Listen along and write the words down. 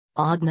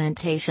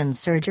Augmentation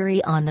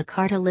surgery on the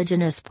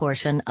cartilaginous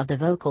portion of the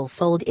vocal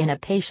fold in a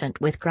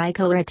patient with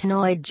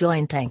cricoarytenoid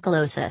joint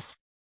ankylosis.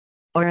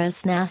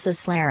 Auris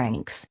Nasus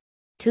Larynx.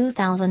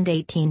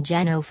 2018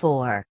 Geno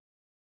 4.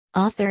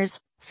 Authors,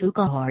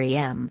 Fukahori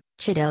M.,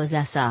 Chitose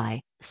S.I.,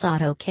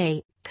 Sato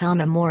K.,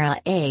 Kamimura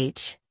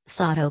H.,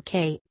 Sato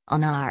K.,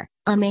 Anar,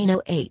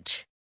 Umeno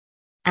H.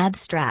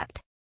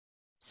 Abstract.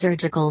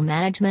 Surgical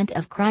management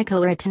of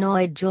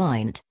cricoarytenoid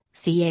joint,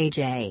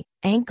 CAJ,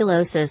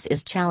 ankylosis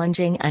is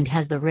challenging and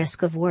has the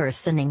risk of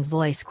worsening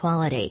voice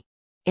quality.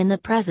 In the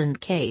present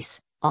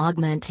case,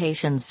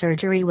 augmentation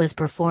surgery was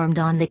performed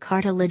on the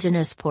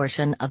cartilaginous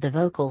portion of the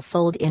vocal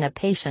fold in a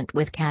patient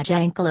with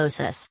CAJ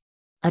ankylosis.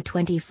 A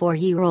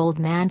 24-year-old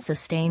man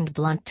sustained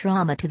blunt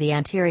trauma to the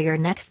anterior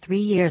neck 3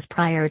 years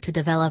prior to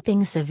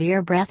developing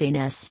severe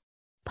breathiness.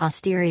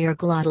 Posterior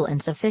glottal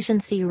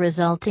insufficiency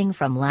resulting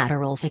from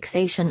lateral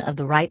fixation of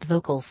the right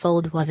vocal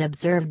fold was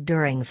observed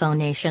during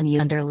phonation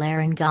under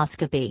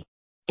laryngoscopy.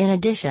 In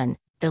addition,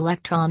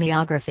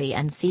 electromyography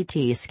and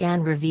CT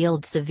scan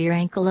revealed severe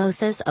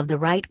ankylosis of the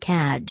right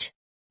cage.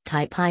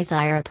 Type I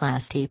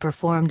thyroplasty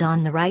performed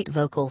on the right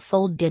vocal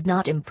fold did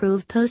not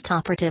improve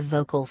postoperative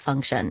vocal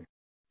function.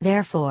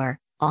 Therefore,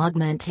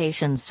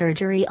 augmentation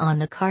surgery on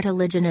the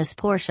cartilaginous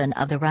portion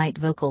of the right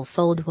vocal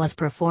fold was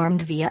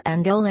performed via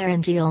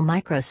endolaryngeal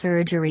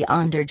microsurgery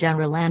under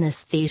general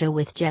anesthesia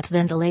with jet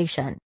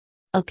ventilation.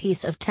 A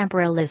piece of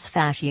temporal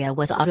alsfakia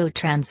was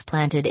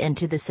auto-transplanted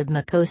into the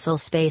submucosal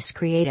space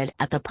created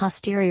at the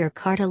posterior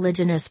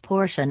cartilaginous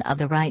portion of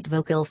the right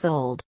vocal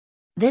fold.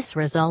 This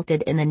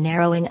resulted in a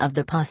narrowing of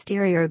the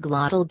posterior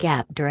glottal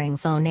gap during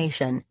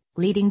phonation,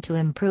 leading to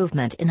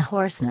improvement in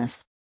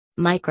hoarseness.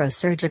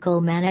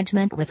 Microsurgical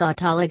management with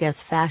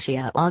autologous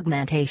fascia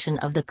augmentation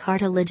of the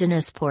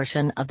cartilaginous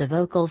portion of the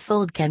vocal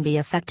fold can be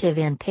effective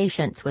in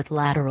patients with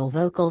lateral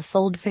vocal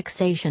fold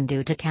fixation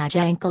due to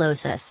CAJ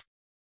ankylosis.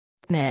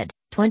 Mid.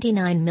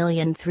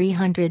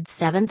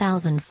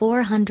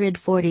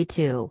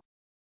 29,307,442